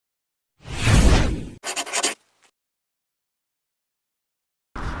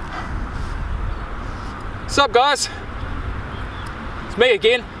What's up, guys? It's me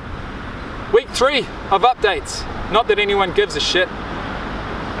again. Week 3 of updates. Not that anyone gives a shit.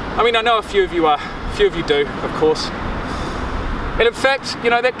 I mean, I know a few of you do, of course. And in fact, you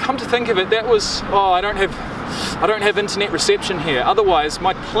know, that, come to think of it, that was, I don't have internet reception here. Otherwise,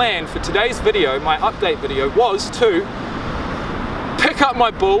 my plan for today's video, my update video, was to pick up my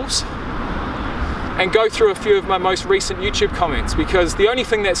bulls and go through a few of my most recent YouTube comments, because the only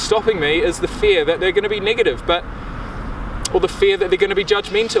thing that's stopping me is the fear that they're going to be negative, or the fear that they're going to be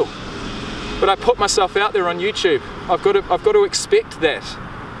judgmental. But I put myself out there on YouTube. I've got to expect that.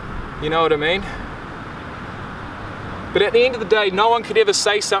 You know what I mean? But at the end of the day, no one could ever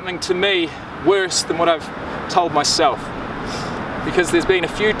say something to me worse than what I've told myself, because there's been a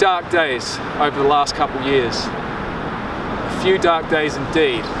few dark days over the last couple of years. A few dark days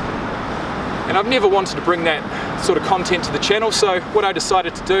indeed. And I've never wanted to bring that sort of content to the channel, so what I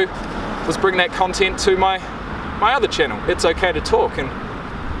decided to do was bring that content to my other channel, It's Okay to Talk. And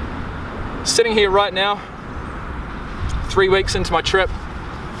sitting here right now, 3 weeks into my trip,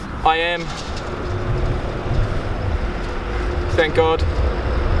 I am, thank God,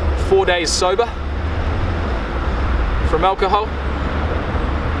 4 days sober from alcohol.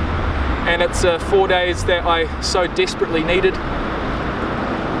 And it's 4 days that I so desperately needed.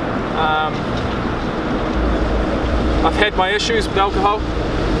 I've had my issues with alcohol.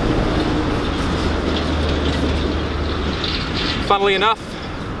 Funnily enough,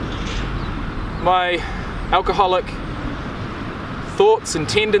 my alcoholic thoughts and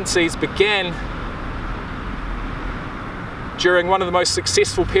tendencies began during one of the most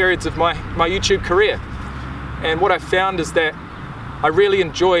successful periods of my YouTube career. And what I found is that I really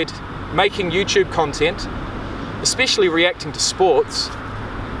enjoyed making YouTube content, especially reacting to sports,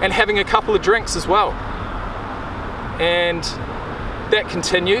 and having a couple of drinks as well. And that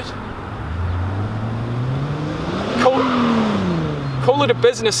continued. Call it a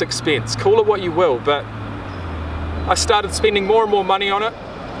business expense, call it what you will, but I started spending more and more money on it.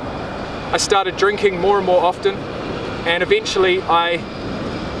 I started drinking more and more often, and eventually I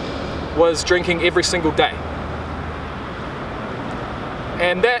was drinking every single day.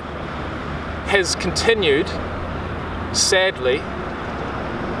 And that has continued, sadly,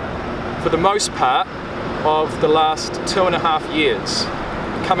 for the most part of the last 2.5 years,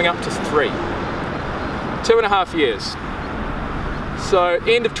 coming up to 3. 2.5 years. So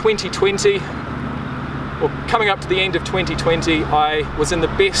end of 2020, or coming up to the end of 2020, I was in the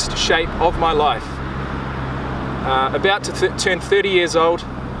best shape of my life. About to turn 30 years old.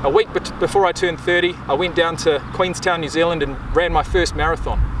 A week before I turned 30, I went down to Queenstown, New Zealand and ran my first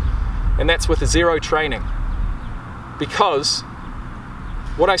marathon. And that's with zero training. Because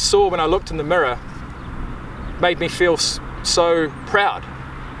what I saw when I looked in the mirror made me feel so proud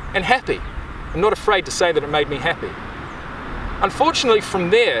and happy. I'm not afraid to say that it made me happy. Unfortunately, from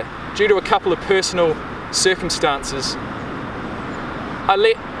there, due to a couple of personal circumstances, I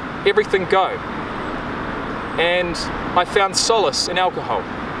let everything go. And I found solace in alcohol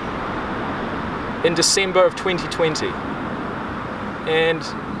in December of 2020. And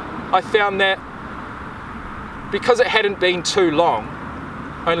I found that because it hadn't been too long,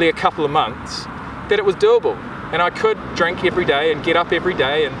 only a couple of months, that it was doable. And I could drink every day and get up every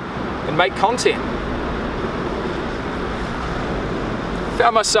day and make content.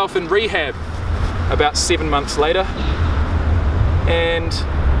 Found myself in rehab about 7 months later, and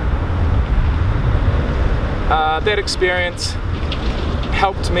that experience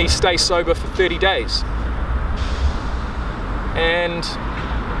helped me stay sober for 30 days. And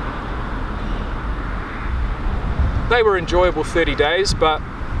they were enjoyable 30 days, but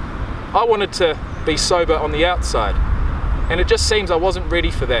I wanted to be sober on the outside. And it just seems I wasn't ready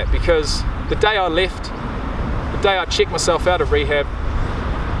for that, because the day I left, the day I checked myself out of rehab,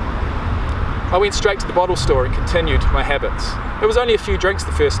 I went straight to the bottle store and continued my habits. It was only a few drinks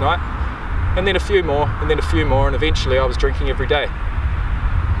the first night, and then a few more, and then a few more, and eventually I was drinking every day.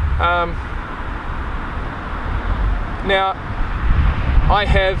 Now, I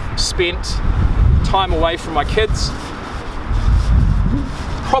have spent time away from my kids,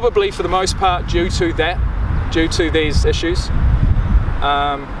 probably for the most part due to these issues.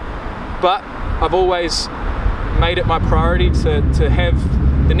 But I've always made it my priority to have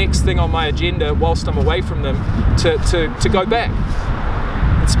the next thing on my agenda whilst I'm away from them, to go back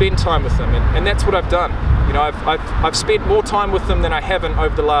and spend time with them, and that's what I've done. You know, I've spent more time with them than I haven't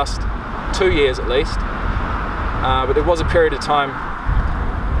over the last 2 years at least. But there was a period of time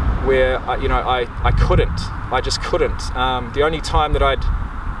where I just couldn't. The only time that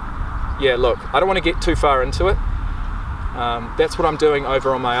look, I don't want to get too far into it. That's what I'm doing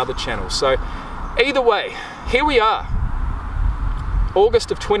over on my other channel. So either way, here we are,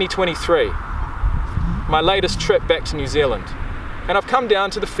 August of 2023, my latest trip back to New Zealand. And I've come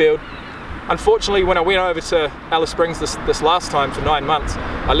down to the field. Unfortunately, when I went over to Alice Springs this last time for 9 months,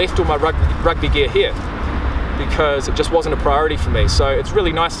 I left all my rugby gear here because it just wasn't a priority for me. So it's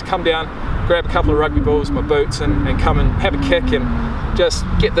really nice to come down, grab a couple of rugby balls, my boots, and come and have a kick and just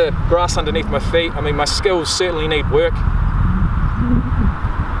get the grass underneath my feet. I mean, my skills certainly need work.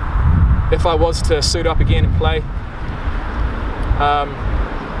 If I was to suit up again and play,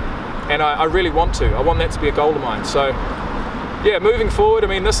 and I really want to. I want that to be a goal of mine. So yeah, moving forward, I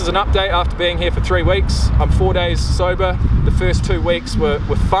mean, this is an update after being here for 3 weeks. I'm 4 days sober. The first 2 weeks were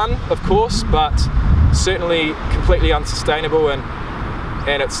fun, of course, but certainly completely unsustainable, and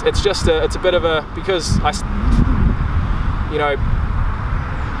it's just it's a bit of a, because you know,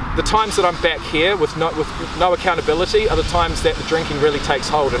 the times that I'm back here with no accountability are the times that the drinking really takes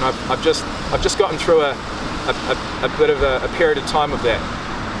hold, and I've just gotten through a bit of a period of time of that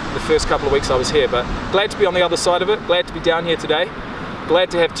the first couple of weeks I was here. But glad to be on the other side of it, glad to be down here today, glad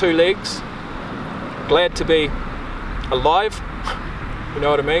to have 2 legs, glad to be alive, you know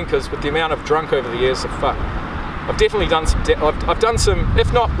what I mean, because with the amount I've drunk over the years, I've definitely done some, I've done some,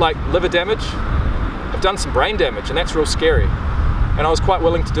 if not like liver damage, I've done some brain damage, and that's real scary. And I was quite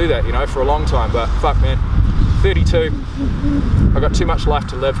willing to do that, you know, for a long time, but fuck man, 32, I've got too much life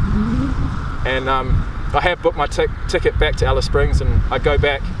to live, and I have booked my ticket back to Alice Springs, and I go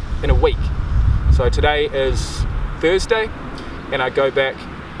back in a week. So today is Thursday, and I go back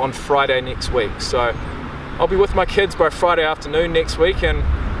on Friday next week. So I'll be with my kids by Friday afternoon next week, and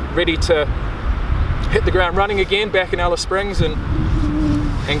ready to hit the ground running again back in Alice Springs and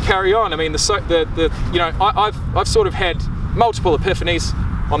carry on. I mean, you know, I've sort of had multiple epiphanies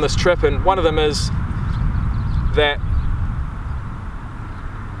on this trip, and one of them is that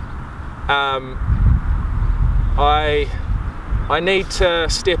I need to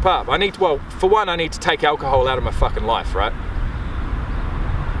step up. Well, for one, I need to take alcohol out of my fucking life, right?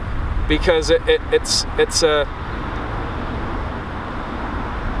 Because it's a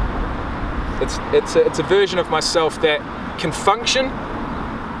version of myself that can function,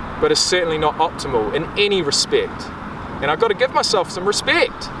 but is certainly not optimal in any respect. And I've got to give myself some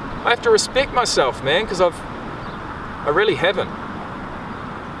respect. I have to respect myself, man, because I really haven't.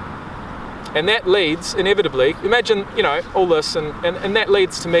 And that leads, inevitably, imagine, you know, all this, and that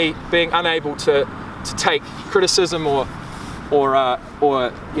leads to me being unable to take criticism or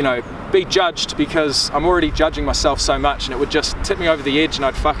you know, be judged, because I'm already judging myself so much, and it would just tip me over the edge, and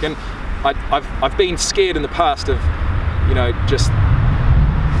I've been scared in the past of, you know, just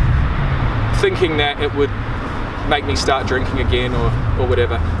thinking that it would make me start drinking again or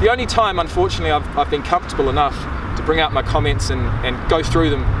whatever. The only time, unfortunately, I've been comfortable enough to bring out my comments and go through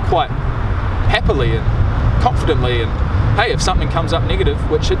them quite happily and confidently, and hey, if something comes up negative,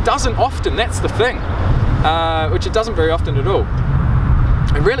 which it doesn't often, that's the thing, which it doesn't very often at all.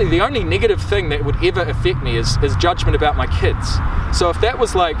 And really the only negative thing that would ever affect me is judgment about my kids. So if that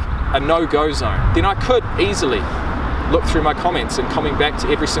was like a no-go zone, then I could easily look through my comments and comment back to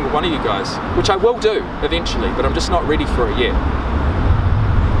every single one of you guys, which I will do eventually, but I'm just not ready for it yet.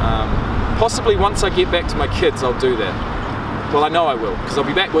 Possibly once I get back to my kids, I'll do that. Well, I know I will, because I'll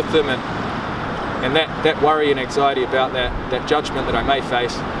be back with them, and that worry and anxiety about that judgment that I may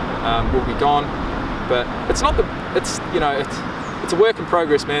face will be gone. But it's a work in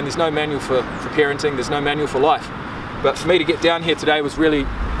progress, man. There's no manual for parenting, there's no manual for life. But for me to get down here today was really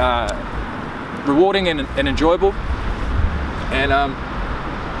rewarding and enjoyable. And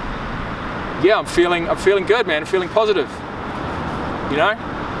yeah, I'm feeling good, man. I'm feeling positive, you know.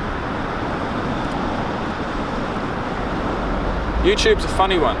 YouTube's a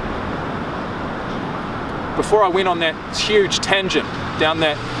funny one. Before I went on that huge tangent down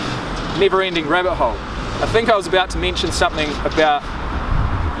that never-ending rabbit hole, I think I was about to mention something about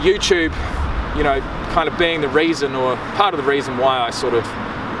YouTube, you know, kind of being the reason, or part of the reason why I sort of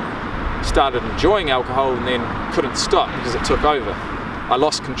started enjoying alcohol and then couldn't stop because it took over. I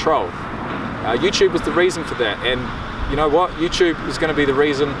lost control. YouTube was the reason for that, and you know what? YouTube is going to be the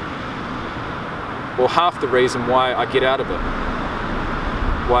reason, or half the reason, why I get out of it.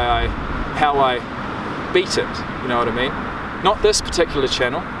 How I beat it, you know what I mean? Not this particular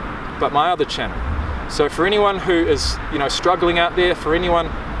channel, but my other channel. So for anyone who is, you know, struggling out there, for anyone,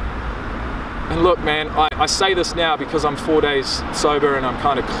 and look man, I say this now because I'm 4 days sober and I'm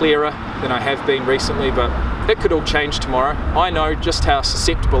kind of clearer than I have been recently, but it could all change tomorrow. I know just how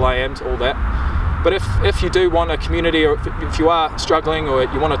susceptible I am to all that. But if you do want a community, or if you are struggling, or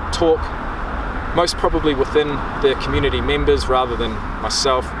you want to talk, most probably within the community members rather than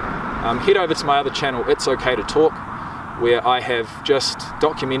myself, head over to my other channel, It's Okay to Talk, where I have just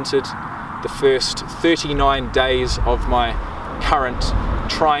documented the first 39 days of my current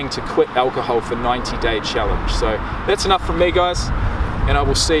trying to quit alcohol for 90-day challenge. So that's enough from me, guys, and I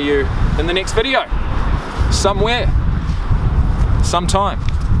will see you in the next video, somewhere, sometime.